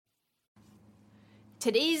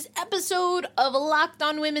Today's episode of Locked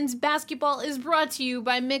On Women's Basketball is brought to you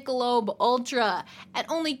by Michelob Ultra. At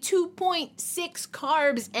only 2.6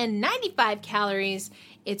 carbs and 95 calories,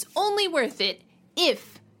 it's only worth it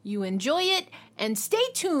if you enjoy it. And stay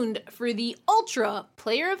tuned for the Ultra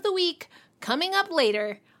Player of the Week coming up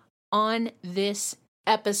later on this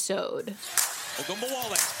episode.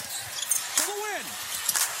 Ogunbowale for the win.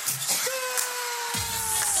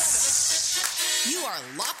 You are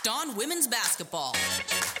Locked On Women's Basketball,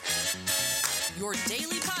 your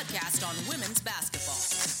daily podcast on women's basketball.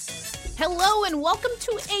 Hello and welcome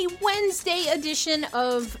to a Wednesday edition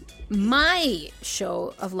of my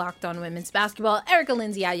show of Locked On Women's Basketball. Erica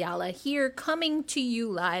Lindsay Ayala here, coming to you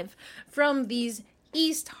live from these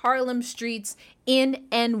East Harlem streets in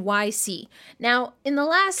NYC. Now, in the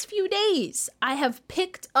last few days, I have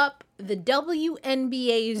picked up the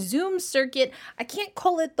WNBA Zoom circuit. I can't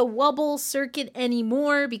call it the Wubble circuit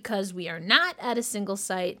anymore because we are not at a single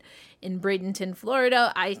site in Bradenton,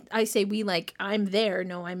 Florida. I say we like I'm there.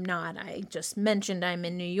 No, I'm not. I just mentioned I'm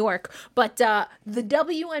in New York. But the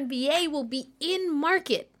WNBA will be in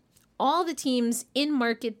market. All the teams in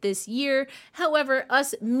market this year. However,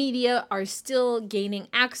 us media are still gaining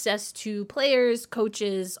access to players,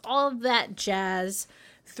 coaches, all of that jazz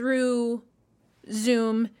through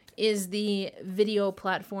Zoom is the video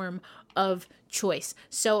platform of choice.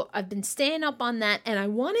 So I've been staying up on that, and I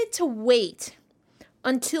wanted to wait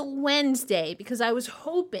until Wednesday because I was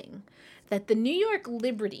hoping that the New York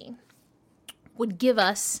Liberty would give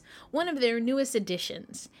us one of their newest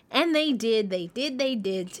additions. And they did.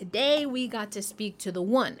 Today we got to speak to the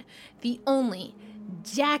one, the only,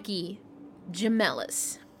 Jackie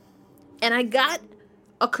Gimellis. And I got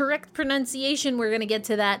a correct pronunciation. We're going to get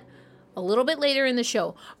to that a little bit later in the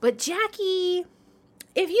show. But Jackie,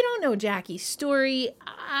 if you don't know Jackie's story,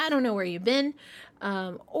 I don't know where you've been.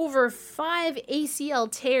 Over 5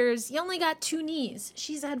 ACL tears. You only got 2 knees.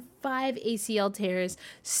 She's had 5 ACL tears.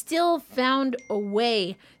 Still found a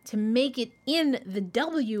way to make it in the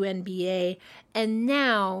WNBA. And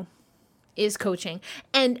now is coaching.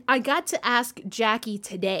 And I got to ask Jackie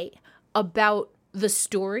today about the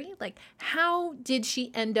story. Like, how did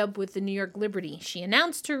she end up with the New York Liberty? She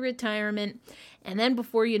announced her retirement. And then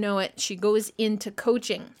before you know it, she goes into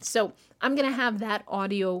coaching. So I'm going to have that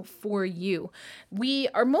audio for you. We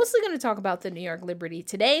are mostly going to talk about the New York Liberty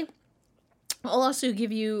today. I'll also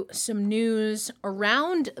give you some news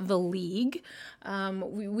around the league.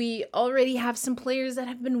 We already have some players that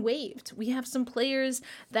have been waived. We have some players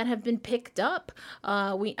that have been picked up.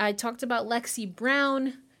 I talked about Lexi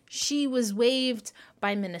Brown. She was waived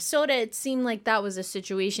by Minnesota. It seemed like that was a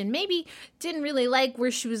situation maybe didn't really like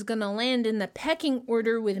where she was going to land in the pecking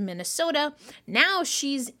order with Minnesota. Now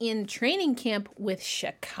she's in training camp with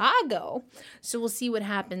Chicago. So we'll see what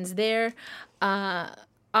happens there.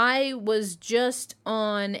 I was just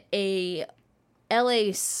on a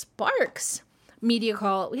LA Sparks media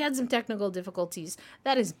call. We had some technical difficulties.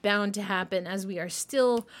 That is bound to happen as we are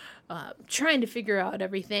still trying to figure out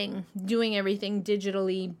everything, doing everything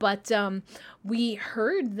digitally. But we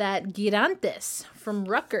heard that Girantes from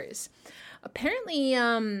Rutgers, apparently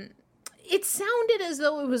it sounded as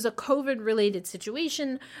though it was a COVID-related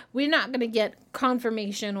situation. We're not going to get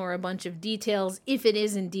confirmation or a bunch of details if it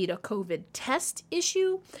is indeed a COVID test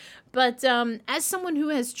issue. But as someone who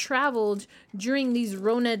has traveled during these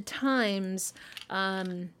Rona times,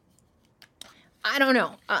 I don't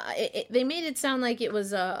know. They made it sound like it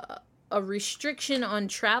was a restriction on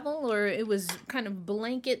travel, or it was kind of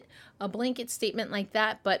a blanket statement like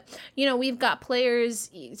that. But, you know, we've got players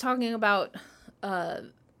talking about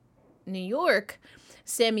New York.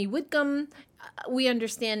 Sammy Whitcomb, we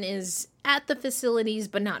understand, is at the facilities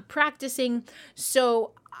but not practicing.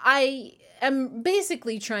 So I am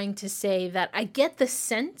basically trying to say that I get the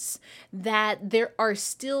sense that there are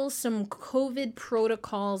still some COVID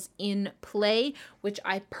protocols in play, which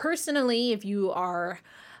I personally, if you are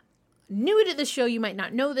new to the show, you might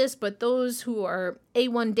not know this, but those who are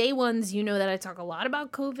A1 day ones, you know that I talk a lot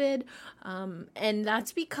about COVID, and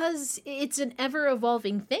that's because it's an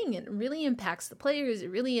ever-evolving thing. It really impacts the players. It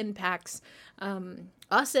really impacts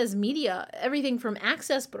us as media, everything from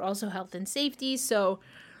access, but also health and safety. So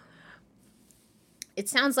it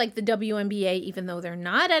sounds like the WNBA, even though they're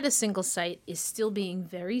not at a single site, is still being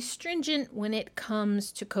very stringent when it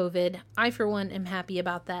comes to COVID. I, for one, am happy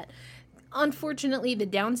about that. Unfortunately, the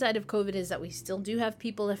downside of COVID is that we still do have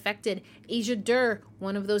people affected. Asia Durr,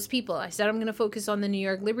 one of those people. I said I'm going to focus on the New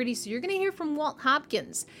York Liberty, so you're going to hear from Walt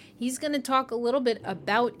Hopkins. He's going to talk a little bit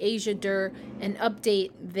about Asia Durr and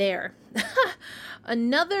update there.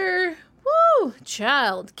 Another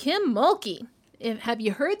child, Kim Mulkey, have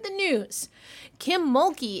you heard the news? Kim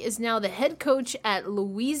Mulkey is now the head coach at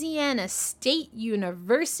Louisiana State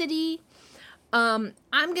University. I'm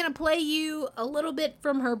going to play you a little bit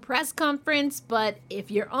from her press conference, but if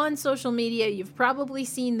you're on social media, you've probably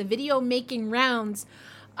seen the video making rounds.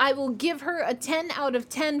 I will give her a 10 out of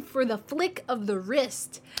 10 for the flick of the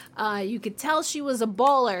wrist. You could tell she was a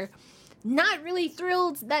baller. Not really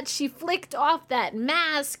thrilled that she flicked off that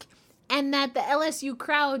mask and that the LSU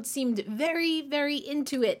crowd seemed very, very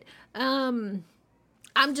into it. I'm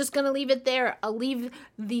just going to leave it there. I'll leave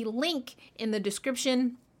the link in the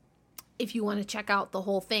description if you want to check out the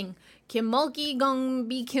whole thing. Kim Mulkey gonna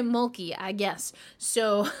be Kim Mulkey, I guess.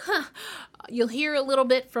 So you'll hear a little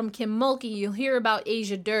bit from Kim Mulkey. You'll hear about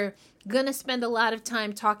Asia Durr. Gonna spend a lot of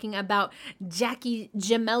time talking about Jackie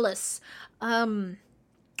Gemellis.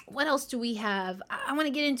 What else do we have? I want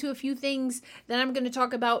to get into a few things that I'm going to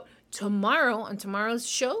talk about tomorrow on tomorrow's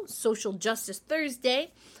show, Social Justice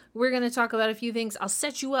Thursday. We're going to talk about a few things. I'll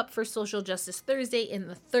set you up for Social Justice Thursday in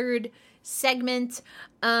the third segment.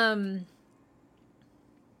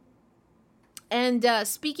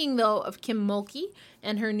 Speaking, though, of Kim Mulkey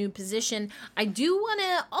and her new position, I do want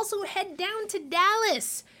to also head down to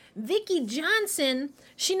Dallas. Vicki Johnson,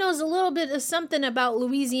 she knows a little bit of something about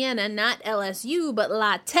Louisiana, not LSU, but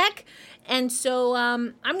La Tech. And so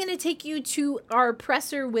I'm going to take you to our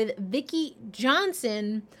presser with Vicki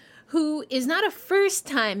Johnson, who is not a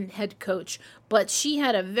first-time head coach, but she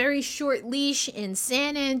had a very short leash in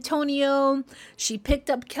San Antonio. She picked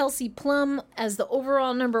up Kelsey Plum as the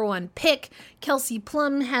overall number 1 pick. Kelsey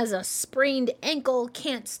Plum has a sprained ankle,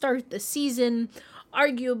 can't start the season.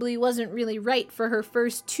 Arguably wasn't really right for her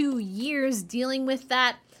first 2 years dealing with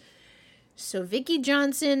that. So Vicki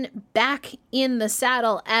Johnson back in the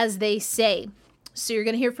saddle, as they say. So you're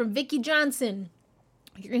going to hear from Vicki Johnson.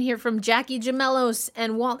 You're going to hear from Jackie Gemellis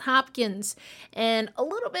and Walt Hopkins. And a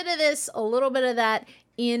little bit of this, a little bit of that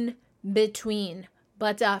in between.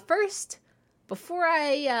 But first, before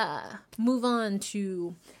I move on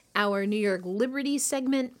to our New York Liberty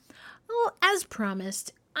segment, well, as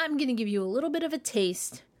promised, I'm going to give you a little bit of a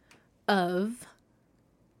taste of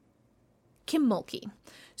Kim Mulkey.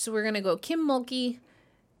 So we're going to go Kim Mulkey.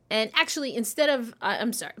 And actually, instead of,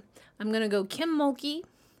 I'm going to go Kim Mulkey.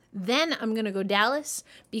 Then I'm going to go Dallas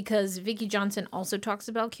because Vicki Johnson also talks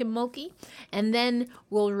about Kim Mulkey. And then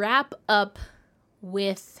we'll wrap up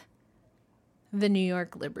with the New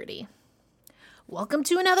York Liberty. Welcome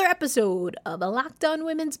to another episode of A Locked On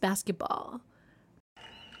Women's Basketball.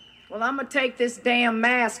 Well, I'm going to take this damn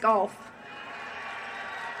mask off.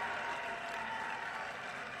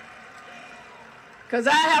 Because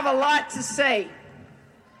I have a lot to say.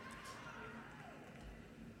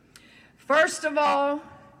 First of all,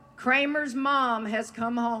 Kramer's mom has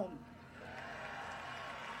come home.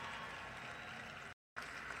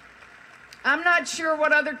 I'm not sure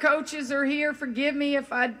what other coaches are here. Forgive me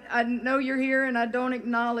if I know you're here and I don't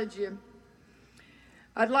acknowledge you.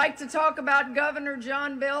 I'd like to talk about Governor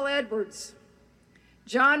John Bel Edwards.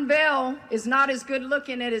 John Bel is not as good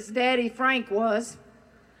looking as his daddy Frank was.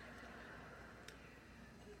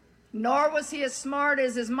 Nor was he as smart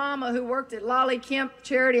as his mama, who worked at Lolly Kemp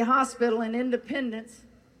Charity Hospital in Independence.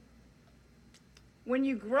 When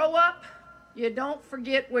you grow up, you don't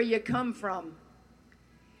forget where you come from.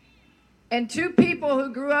 And two people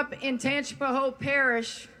who grew up in Tangipahoa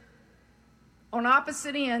Parish on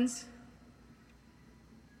opposite ends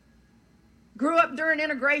grew up during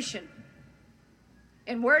integration.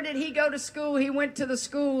 And where did he go to school? He went to the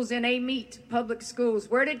schools in Amite public schools.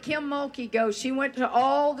 Where did Kim Mulkey go? She went to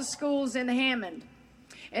all the schools in Hammond.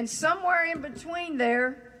 And somewhere in between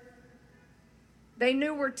there, they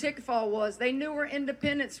knew where Tickfall was. They knew where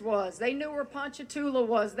Independence was. They knew where Ponchatoula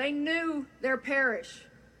was. They knew their parish.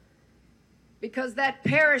 Because that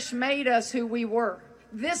parish made us who we were.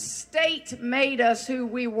 This state made us who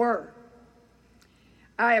we were.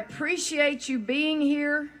 I appreciate you being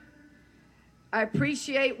here. I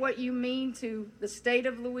appreciate what you mean to the state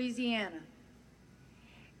of Louisiana.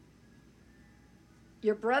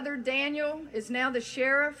 Your brother Daniel is now the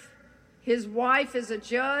sheriff. His wife is a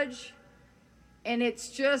judge. And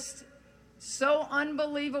it's just so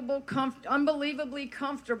unbelievably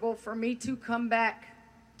comfortable for me to come back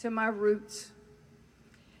to my roots.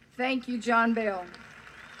 Thank you, John Bel.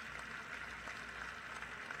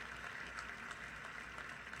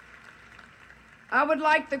 I would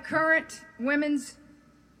like the current women's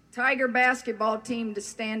Tiger basketball team to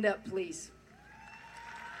stand up, please.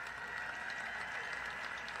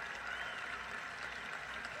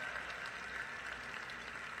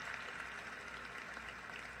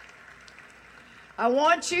 I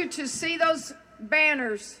want you to see those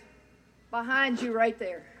banners behind you right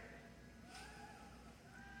there.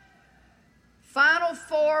 Final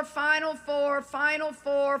four, final four, final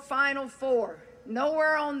four, final four.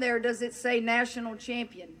 Nowhere on there does it say national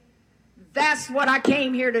champion. That's what I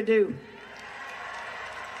came here to do.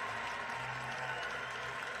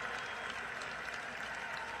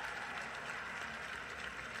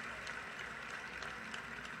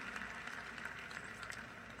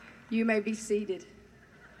 You may be seated.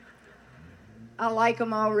 I like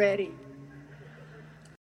them already.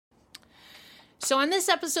 So on this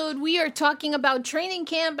episode, we are talking about training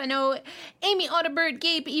camp. I know Amy Audibert,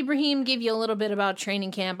 Gabe Ibrahim gave you a little bit about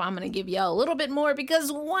training camp. I'm going to give you a little bit more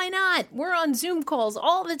because why not? We're on Zoom calls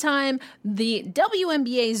all the time. The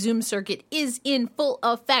WNBA Zoom circuit is in full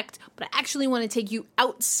effect, but I actually want to take you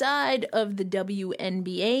outside of the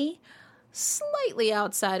WNBA, slightly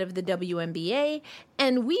outside of the WNBA,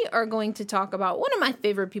 and we are going to talk about one of my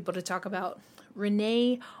favorite people to talk about,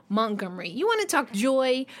 Renee Montgomery. You want to talk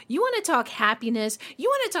joy? You want to talk happiness? You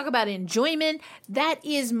want to talk about enjoyment? That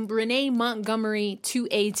is Renee Montgomery to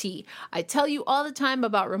a T. I tell you all the time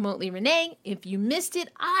about Remotely Renee. If you missed it,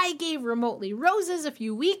 I gave Remotely roses a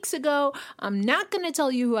few weeks ago. I'm not going to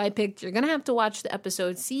tell you who I picked. You're going to have to watch the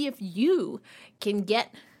episode, see if you can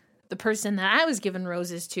get the person that I was giving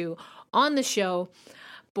roses to on the show.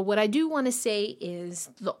 But what I do want to say is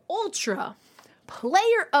the Ultra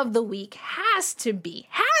Player of the Week has to be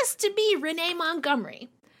Renee Montgomery.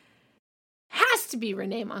 Has to be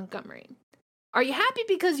Renee Montgomery. Are you happy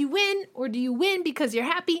because you win, or do you win because you're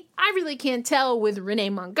happy? I really can't tell with Renee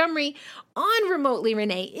Montgomery on Remotely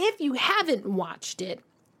Renee. If you haven't watched it,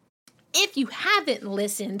 if you haven't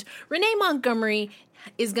listened, Renee Montgomery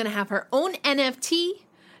is going to have her own NFT,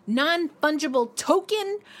 non-fungible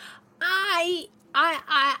token.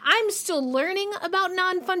 I'm still learning about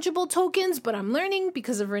non-fungible tokens, but I'm learning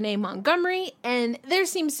because of Renee Montgomery, and there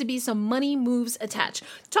seems to be some money moves attached.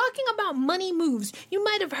 Talking about money moves, you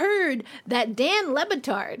might have heard that Dan Le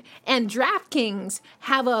Batard and DraftKings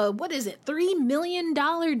have a, $3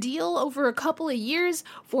 million deal over a couple of years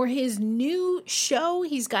for his new show.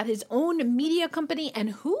 He's got his own media company, and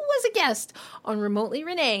who was a guest on Remotely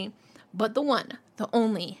Renee but the one, the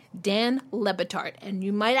only, Dan Le Batard. And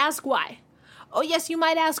you might ask why. Oh, yes, you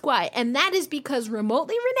might ask why. And that is because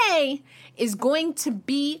Remotely Renee is going to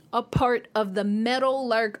be a part of the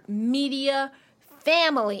Meadowlark Media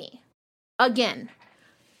family. Again,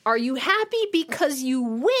 are you happy because you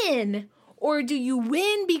win, or do you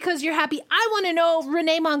win because you're happy? I want to know,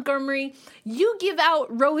 Renee Montgomery. You give out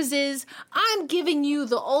roses. I'm giving you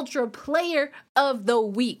the Ultra Player of the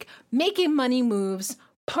Week. Making money moves,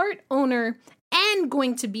 part owner, and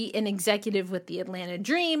going to be an executive with the Atlanta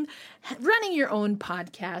Dream, running your own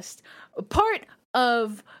podcast, part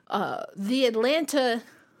of the Atlanta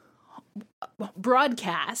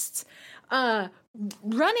broadcasts,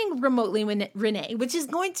 running Remotely Renee, which is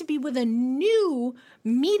going to be with a new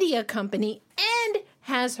media company and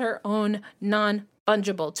has her own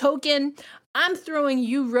non-fungible token. I'm throwing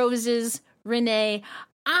you roses, Renee.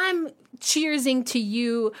 I'm cheersing to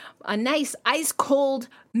you a nice ice cold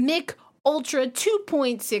Mick Ultra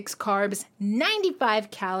 2.6 carbs,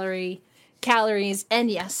 95 calories,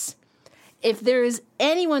 and yes, if there is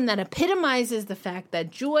anyone that epitomizes the fact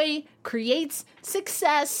that joy creates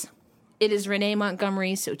success, it is Renee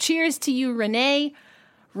Montgomery. So cheers to you, Renee.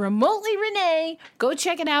 Remotely Renee. Go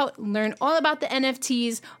check it out. Learn all about the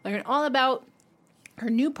NFTs. Learn all about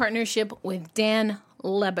her new partnership with Dan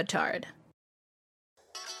Le Batard.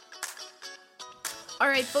 All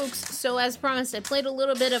right, folks, so as promised, I played a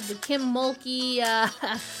little bit of the Kim Mulkey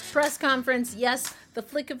press conference. Yes, the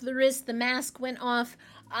flick of the wrist, the mask went off.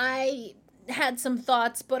 I had some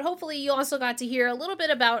thoughts, but hopefully you also got to hear a little bit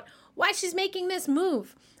about why she's making this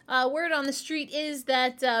move. Word on the street is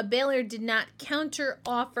that Baylor did not counter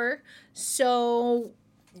offer, so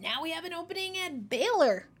now we have an opening at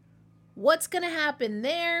Baylor. What's going to happen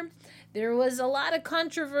there? There was a lot of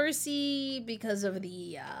controversy because of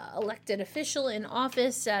the elected official in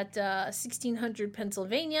office at 1600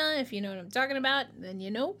 Pennsylvania. If you know what I'm talking about, then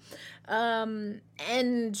you know.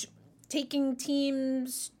 And taking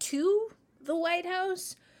teams to the White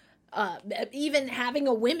House, even having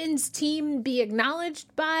a women's team be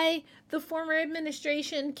acknowledged by the former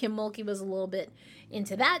administration. Kim Mulkey was a little bit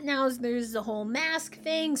into that. Now there's the whole mask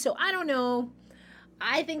thing, so I don't know.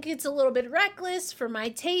 I think it's a little bit reckless for my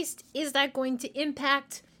taste. Is that going to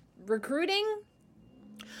impact recruiting?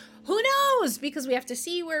 Who knows? Because we have to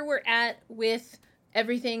see where we're at with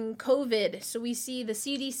everything COVID. So we see the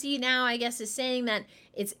CDC now, I guess, is saying that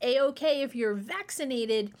it's A-okay if you're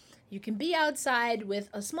vaccinated. You can be outside with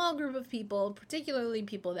a small group of people, particularly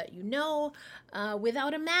people that you know,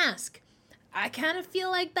 without a mask. I kind of feel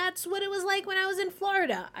like that's what it was like when I was in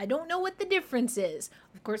Florida. I don't know what the difference is.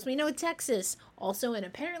 Of course, we know Texas, also, and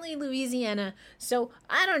apparently Louisiana. So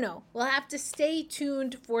I don't know. We'll have to stay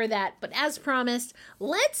tuned for that. But as promised,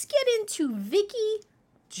 let's get into Vicki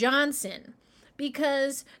Johnson.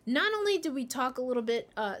 Because not only did we talk a little bit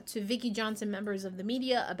to Vicki Johnson members of the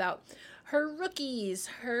media about her rookies,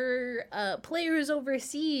 her players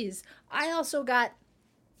overseas, I also got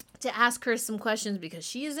to ask her some questions because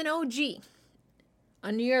she is an OG.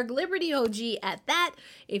 A New York Liberty OG at that,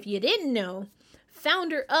 if you didn't know,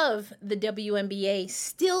 founder of the WNBA,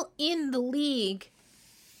 still in the league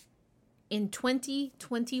in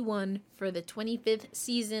 2021 for the 25th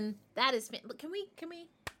season. That is can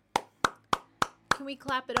we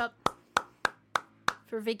clap it up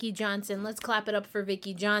for Vicki Johnson? Let's clap it up for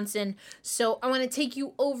Vicki Johnson. So I want to take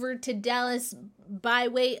you over to Dallas by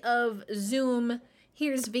way of Zoom.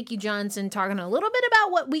 Here's Vicki Johnson talking a little bit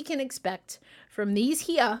about what we can expect from these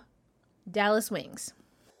here Dallas Wings.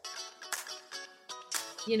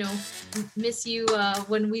 You know, miss you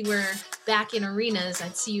when we were back in arenas.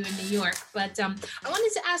 I'd see you in New York. But I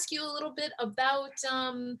wanted to ask you a little bit about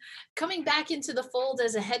coming back into the fold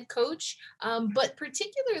as a head coach, but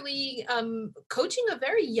particularly coaching a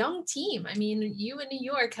very young team. I mean, you in New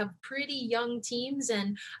York have pretty young teams,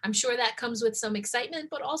 and I'm sure that comes with some excitement,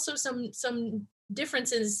 but also some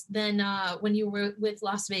differences than when you were with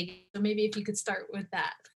Las Vegas. So maybe if you could start with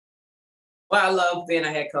that. Well, I love being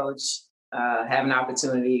a head coach, having an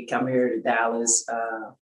opportunity to come here to Dallas,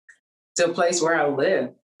 to a place where I live.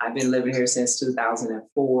 I've been living here since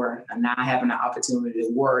 2004, and now having the opportunity to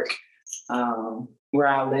work where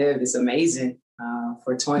I live is amazing.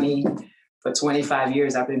 For 25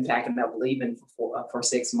 years, I've been packing up leaving for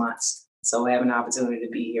 6 months. So having the opportunity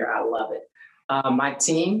to be here, I love it. My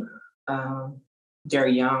team, they're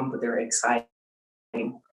young, but they're exciting.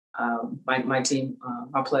 My team,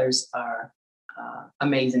 my players are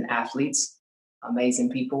amazing athletes, amazing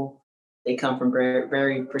people. They come from very,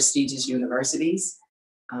 very prestigious universities.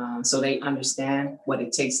 So they understand what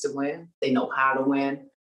it takes to win. They know how to win.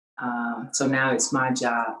 So now it's my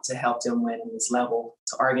job to help them win at this level,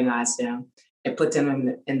 to organize them and put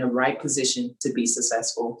them in the right position to be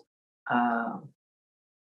successful.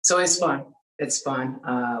 So it's fun. It's fun.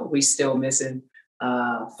 We still missing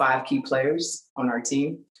 5 key players on our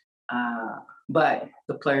team. But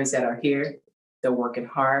the players that are here, they're working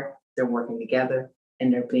hard, they're working together,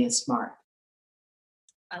 and they're being smart.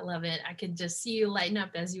 I love it. I could just see you lighten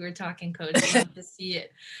up as you were talking, Coach. I love to see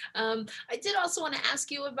it. I did also want to ask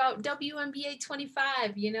you about WNBA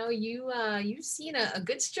 25. You know, you've seen a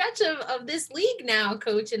good stretch of this league now,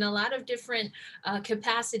 Coach, in a lot of different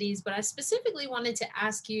capacities. But I specifically wanted to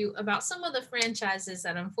ask you about some of the franchises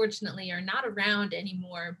that unfortunately are not around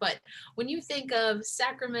anymore. But when you think of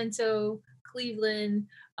Sacramento, Cleveland,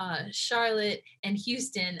 Charlotte, and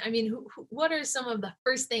Houston, I mean, what are some of the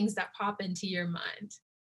first things that pop into your mind?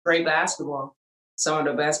 Great basketball. Some of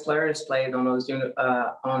the best players played on those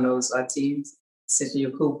teams. Cynthia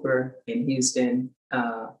Cooper in Houston,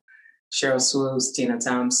 Cheryl Swoops, Tina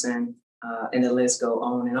Thompson, and the list go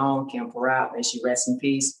on and on. Kim Peratt, may she rest in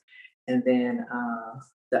peace. And then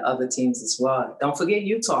the other teams as well. Don't forget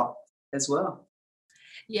Utah as well.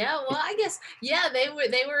 Yeah, well, I guess, they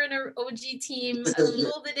were in an OG team,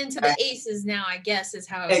 molded into the Aces now, I guess, is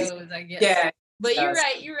how it goes, I guess. Yeah. But you're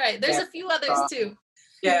right. There's a few others too.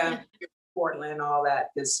 Yeah, Portland, all that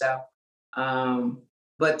good stuff.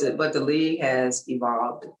 But the league has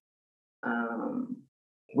evolved.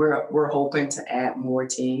 We're hoping to add more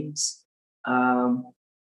teams. In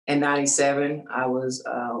 '97, I was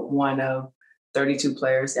one of 32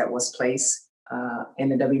 players that was placed in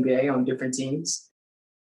the WNBA on different teams.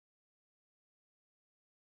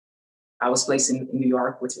 I was placed in New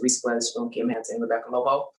York with Reese Witherspoon, Kim Hansen, and Rebecca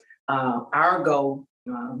Lobo. Our goal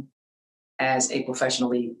as a professional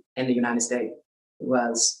league in the United States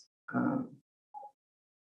was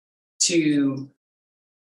to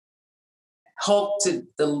hope to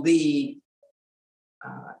the league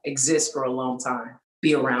exist for a long time,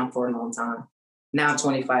 be around for a long time. Now,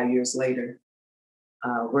 25 years later,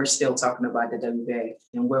 we're still talking about the WNBA,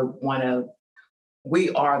 and we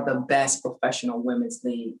are the best professional women's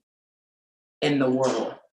league in the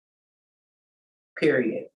world,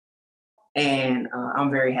 period. And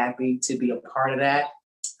I'm very happy to be a part of that.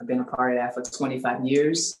 I've been a part of that for 25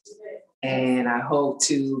 years, and I hope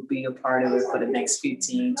to be a part of it for the next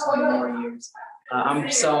 15, 20 more years.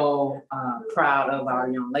 I'm so proud of our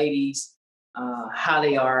young ladies, how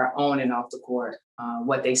they are on and off the court,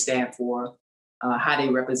 what they stand for, how they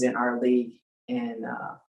represent our league. And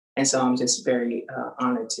so I'm just very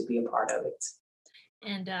honored to be a part of it.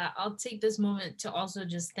 And I'll take this moment to also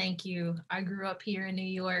just thank you. I grew up here in New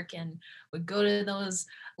York and would go to those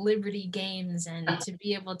Liberty games, and to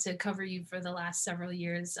be able to cover you for the last several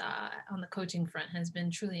years on the coaching front has been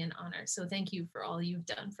truly an honor. So thank you for all you've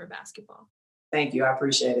done for basketball. Thank you. I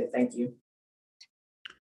appreciate it. Thank you.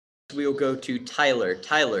 We will go to Tyler.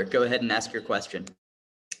 Tyler, go ahead and ask your question.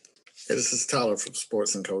 Hey, this is Tyler from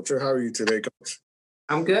Sports and Culture. How are you today, Coach?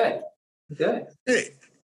 I'm good. Good. Hey,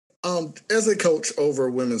 as a coach over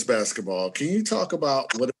women's basketball, can you talk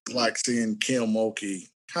about what it's like seeing Kim Mulkey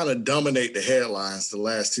kind of dominate the headlines the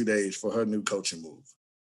last 2 days for her new coaching move?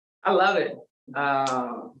 I love it.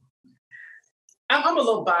 I'm a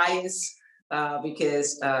little biased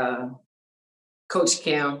because Coach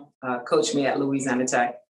Kim coached me at Louisiana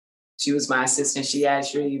Tech. She was my assistant. She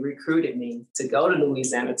actually recruited me to go to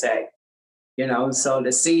Louisiana Tech. So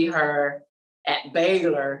to see her at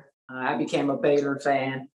Baylor, I became a Baylor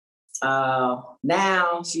fan.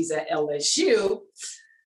 Now she's at LSU.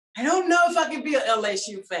 I don't know if I can be an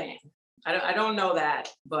LSU fan. I don't know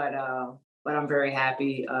that, but I'm very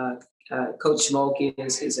happy. Coach Mulkey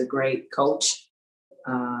is a great coach.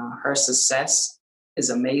 Her success is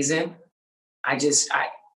amazing. I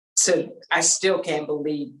still can't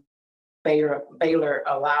believe Baylor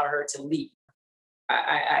allowed her to leave.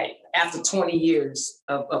 I after 20 years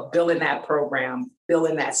of building that program,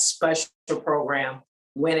 building that special program,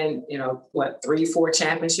 winning, 3-4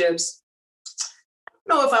 championships. I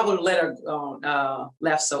don't know if I would have let her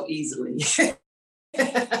left so easily.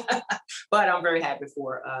 But I'm very happy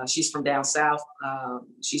for her. She's from down south.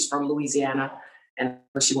 She's from Louisiana, and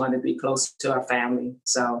she wanted to be close to her family.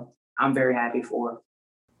 So I'm very happy for her.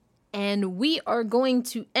 And we are going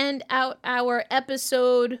to end out our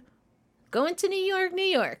episode going to New York, New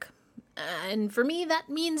York. And for me, that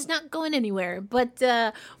means not going anywhere. But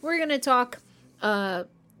we're going to talk to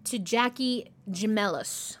Jackie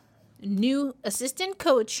Gimellis, new assistant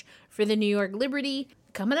coach for the New York Liberty,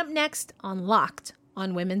 coming up next on Locked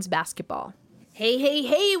on Women's Basketball.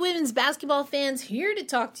 Hey, women's basketball fans, here to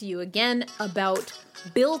talk to you again about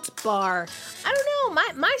Built Bar. I don't know,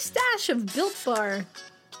 my stash of Built Bar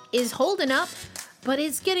is holding up, but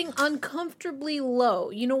it's getting uncomfortably low.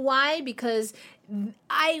 You know why? Because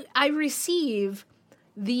I receive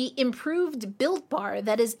the improved Built Bar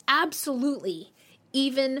that is absolutely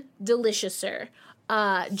even deliciouser.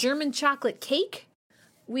 German chocolate cake.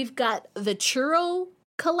 We've got the churro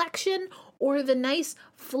collection, or the nice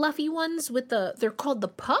fluffy ones with they're called the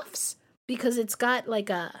puffs because it's got like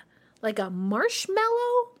a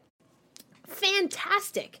marshmallow.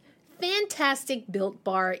 Fantastic Built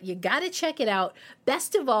Bar. You gotta check it out.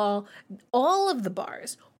 Best of all of the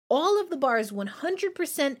bars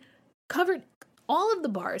 100% covered. All of the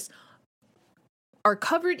bars are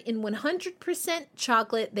covered in 100%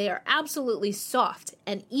 chocolate. They are absolutely soft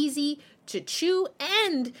and easy to chew,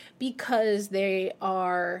 and because they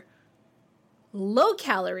are low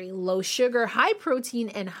calorie, low sugar, high protein,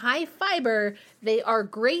 and high fiber, they are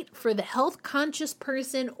great for the health conscious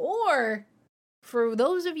person or for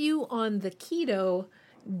those of you on the keto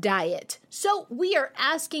diet. So we are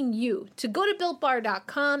asking you to go to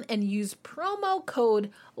BuiltBar.com and use promo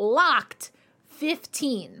code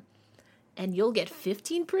LOCKED15 and you'll get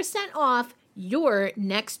 15% off your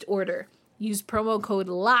next order. Use promo code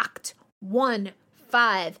LOCKED15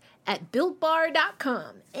 at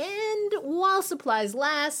BuiltBar.com. And while supplies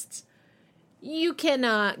last, you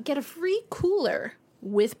can get a free cooler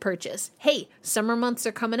with purchase. Hey, summer months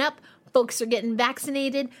are coming up. Folks are getting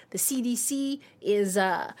vaccinated. The CDC is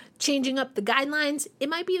changing up the guidelines. It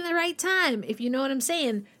might be the right time, if you know what I'm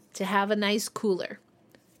saying, to have a nice cooler.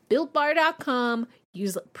 BuiltBar.com.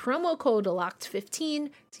 Use promo code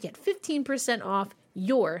LOCKED15 to get 15% off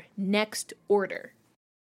your next order.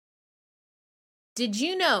 Did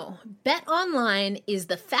you know BetOnline is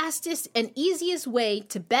the fastest and easiest way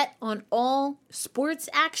to bet on all sports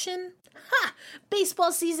action?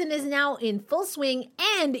 Baseball season is now in full swing,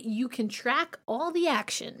 and you can track all the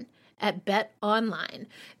action at BetOnline.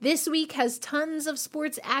 This week has tons of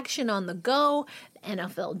sports action on the go. The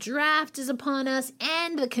NFL draft is upon us,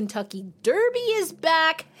 and the Kentucky Derby is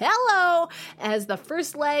back. Hello! As the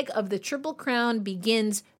first leg of the Triple Crown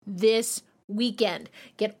begins this weekend.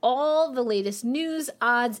 Get all the latest news,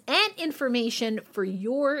 odds, and information for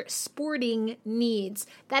your sporting needs.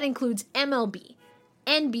 That includes MLB,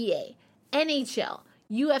 NBA, NHL,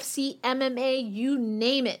 UFC, MMA, you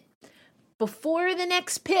name it. Before the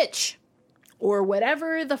next pitch, or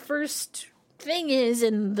whatever the first thing is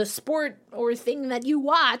in the sport or thing that you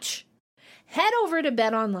watch, head over to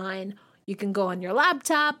BetOnline. You can go on your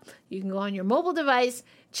laptop, you can go on your mobile device,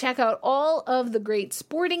 check out all of the great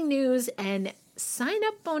sporting news, and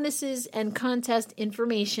sign-up bonuses and contest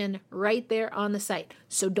information right there on the site.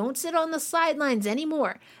 So don't sit on the sidelines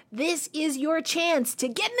anymore. This is your chance to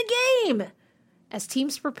get in the game as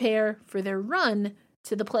teams prepare for their run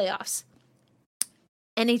to the playoffs.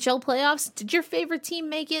 NHL playoffs, did your favorite team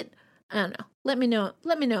make it? I don't know. Let me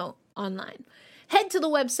know online. Head to the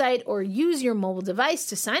website or use your mobile device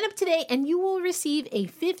to sign up today, and you will receive a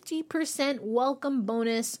 50% welcome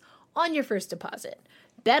bonus on your first deposit.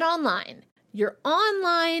 Bet Online, your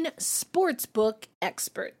online sportsbook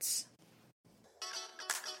experts.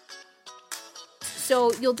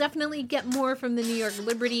 So you'll definitely get more from the New York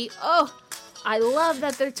Liberty. Oh, I love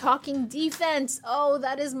that they're talking defense. Oh,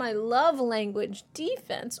 that is my love language.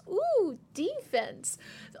 Defense. Ooh, defense.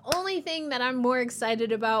 The only thing that I'm more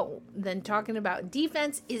excited about than talking about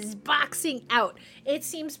defense is boxing out. It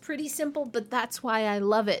seems pretty simple, but that's why I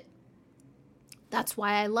love it. That's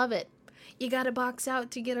why I love it. You got to box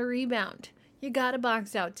out to get a rebound. You got to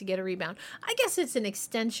box out to get a rebound. I guess it's an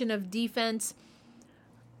extension of defense.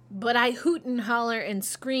 But I hoot and holler and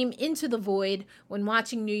scream into the void when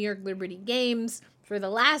watching New York Liberty games for the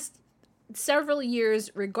last several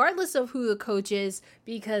years, regardless of who the coach is,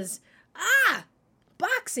 because,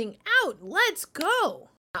 boxing out, let's go.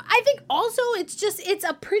 I think also it's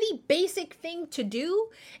a pretty basic thing to do.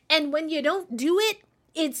 And when you don't do it,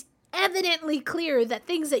 it's evidently clear that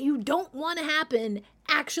things that you don't want to happen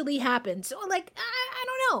actually happen. So, I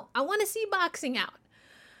don't know. I want to see boxing out.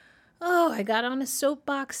 Oh, I got on a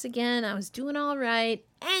soapbox again. I was doing all right.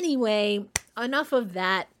 Anyway, enough of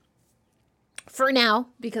that for now,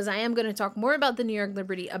 because I am going to talk more about the New York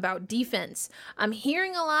Liberty, about defense. I'm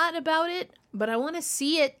hearing a lot about it, but I want to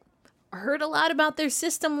see it. I heard a lot about their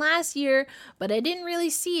system last year, but I didn't really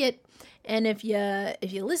see it. And if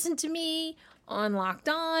you listen to me on Locked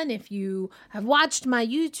On, if you have watched my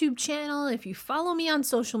YouTube channel, if you follow me on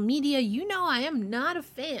social media, you know I am not a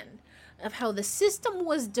fan of how the system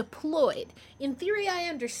was deployed. In theory, I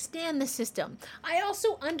understand the system. I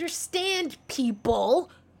also understand,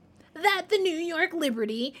 people, that the New York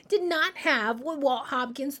Liberty did not have what Walt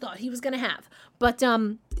Hopkins thought he was going to have. But,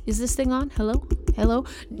 is this thing on? Hello?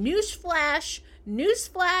 Newsflash.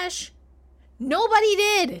 Nobody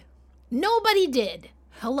did.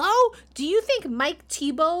 Hello? Do you think Mike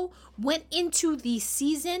Thibault went into the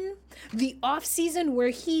off season where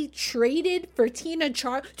he traded for Tina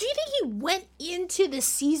Charles? Do you think he went into the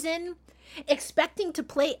season expecting to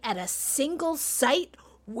play at a single site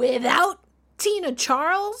without Tina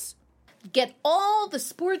Charles? Get all the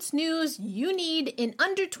sports news you need in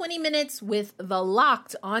under 20 minutes with the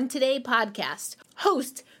Locked On Today podcast.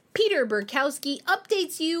 Host Peter Burkowski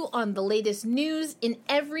updates you on the latest news in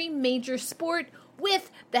every major sport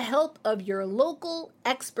with the help of your local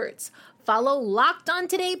experts. Follow Locked On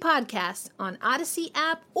Today podcast on Odyssey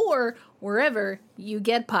app or wherever you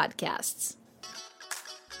get podcasts.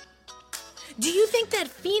 Do you think that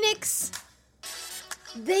Phoenix,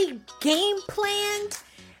 they game planned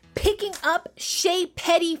picking up Shea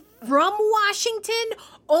Petty from Washington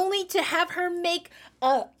only to have her make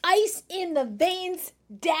a ice in the veins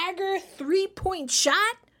dagger 3-point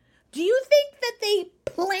shot? Do you think that they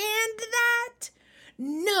planned that?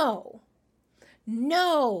 No,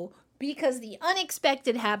 because the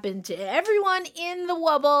unexpected happened to everyone in the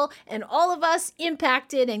Wubble and all of us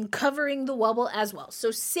impacted and covering the Wubble as well. So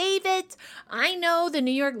save it. I know the New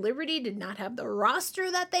York Liberty did not have the roster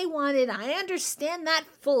that they wanted. I understand that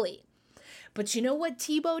fully. But you know what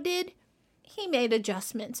Thibault did? He made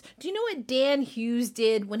adjustments. Do you know what Dan Hughes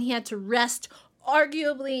did when he had to rest I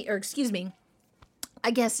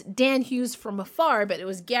guess Dan Hughes from afar, but it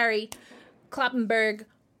was Gary Kloppenberg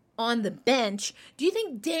on the bench. Do you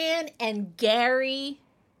think Dan and Gary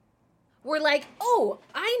were like, oh,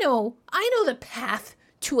 I know the path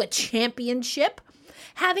to a championship?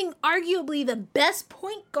 Having arguably the best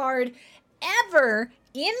point guard ever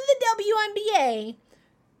in the WNBA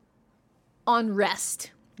on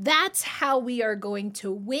rest. That's how we are going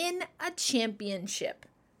to win a championship.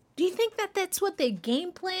 Do you think that that's what they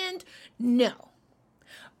game planned? No.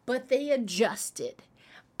 But they adjusted.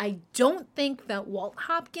 I don't think that Walt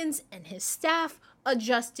Hopkins and his staff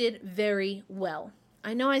adjusted very well.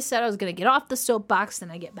 I know I said I was going to get off the soapbox, then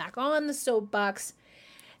I get back on the soapbox.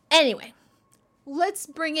 Anyway, let's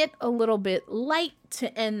bring it a little bit light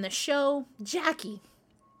to end the show. Jackie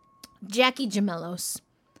Gemelos.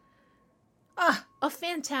 A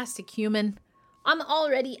fantastic human.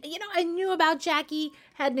 I knew about Jackie,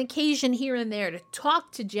 had an occasion here and there to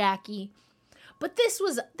talk to Jackie. But this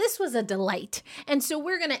was a delight. And so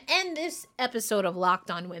we're going to end this episode of Locked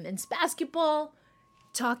On Women's Basketball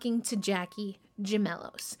talking to Jackie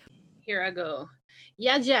Gemelos. Here I go.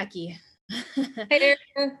 Yeah, Jackie, Hey,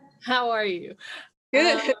 Erica. How are you?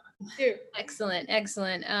 Good.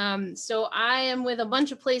 Excellent. So I am with a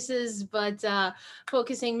bunch of places, but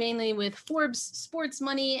focusing mainly with Forbes Sports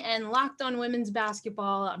Money and Locked On Women's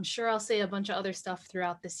Basketball. I'm sure I'll say a bunch of other stuff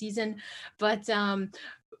throughout the season, but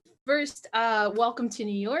first, welcome to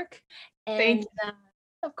New York. And Thank you.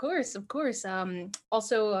 Of course.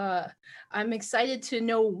 Also, I'm excited to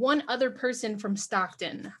know one other person from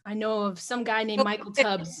Stockton. I know of some guy named Michael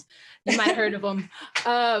Tubbs. You might have heard of him.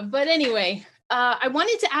 But anyway, I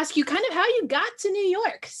wanted to ask you kind of how you got to New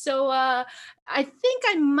York. So I think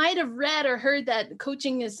I might have read or heard that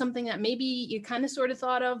coaching is something that maybe you kind of sort of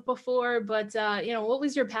thought of before, but what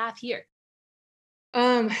was your path here?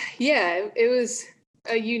 Yeah, it was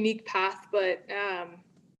a unique path, but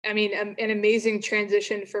I mean, an amazing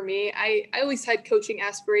transition for me. I always had coaching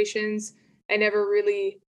aspirations. I never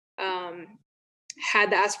really had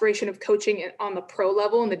the aspiration of coaching on the pro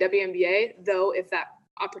level in the WNBA, though if that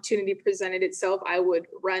opportunity presented itself, I would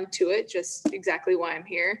run to it, just exactly why I'm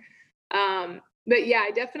here. But yeah, I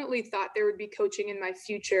definitely thought there would be coaching in my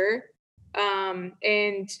future.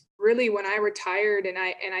 And really when I retired and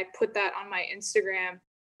I put that on my Instagram,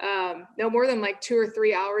 no more than like 2 or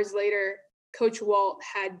 3 hours later, Coach Walt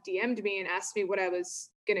had DM'd me and asked me what I was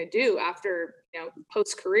going to do after,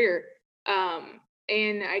 post career.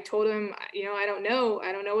 And I told him, I don't know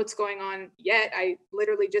what's going on yet. I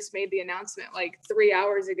literally just made the announcement like 3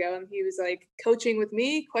 hours ago. And he was like, coaching with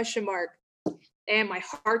me, ? And my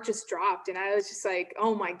heart just dropped. And I was just like,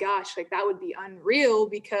 oh my gosh, like that would be unreal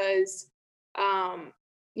because,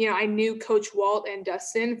 I knew Coach Walt and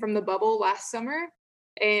Dustin from the bubble last summer.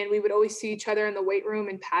 And we would always see each other in the weight room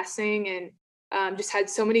and passing and just had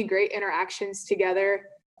so many great interactions together.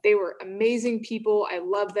 They were amazing people. I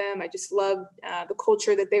love them. I just loved the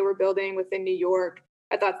culture that they were building within New York.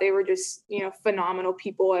 I thought they were just, phenomenal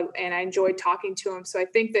people and I enjoyed talking to them. So I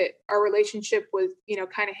think that our relationship was,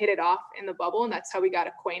 kind of hit it off in the bubble and that's how we got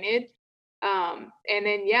acquainted. And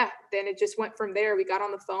then, then it just went from there. We got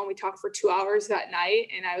on the phone, we talked for 2 hours that night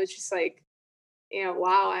and I was just like,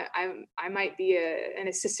 wow, I might be an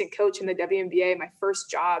assistant coach in the WNBA, my first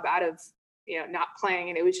job out of, not playing.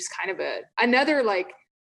 And it was just kind of another like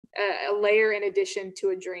a layer in addition to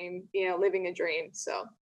a dream, living a dream. So.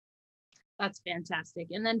 That's fantastic.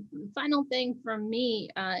 And then final thing from me,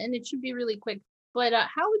 and it should be really quick, but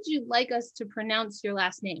how would you like us to pronounce your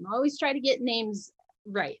last name? I always try to get names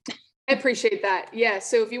right. I appreciate that. Yeah.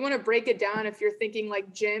 So if you want to break it down, if you're thinking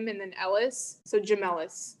like Jim and then Ellis, so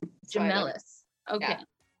Jamellis. Jamellis. Okay. Yeah.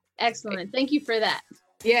 Excellent. Thank you for that.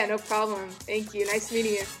 Yeah, no problem. Thank you. Nice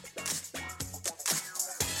meeting you.